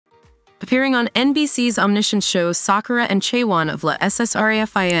Appearing on NBC's omniscient show, Sakura and Chaewon of La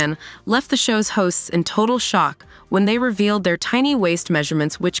SSERAFIM left the show's hosts in total shock when they revealed their tiny waist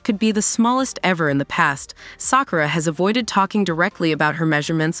measurements, which could be the smallest ever in the past. Sakura has avoided talking directly about her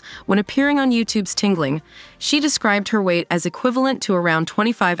measurements when appearing on YouTube's Tingling. She described her weight as equivalent to around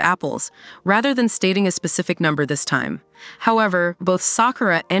 25 apples, rather than stating a specific number this time. However, both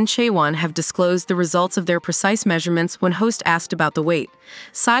Sakura and Chaewon have disclosed the results of their precise measurements when host asked about the weight.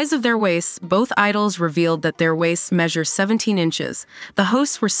 Size of their waists, both idols revealed that their waists measure 17 inches. The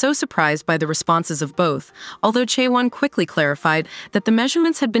hosts were so surprised by the responses of both, although Chaewon quickly clarified that the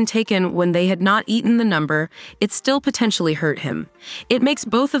measurements had been taken when they had not eaten the number. It still potentially hurt him. It makes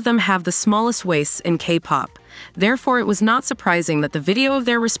both of them have the smallest waists in K-pop. Therefore, it was not surprising that the video of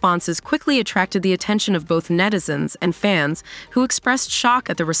their responses quickly attracted the attention of both netizens and fans, who expressed shock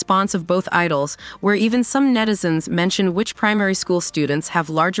at the response of both idols, where even some netizens mentioned which primary school students have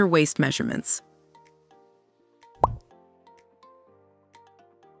larger waist measurements.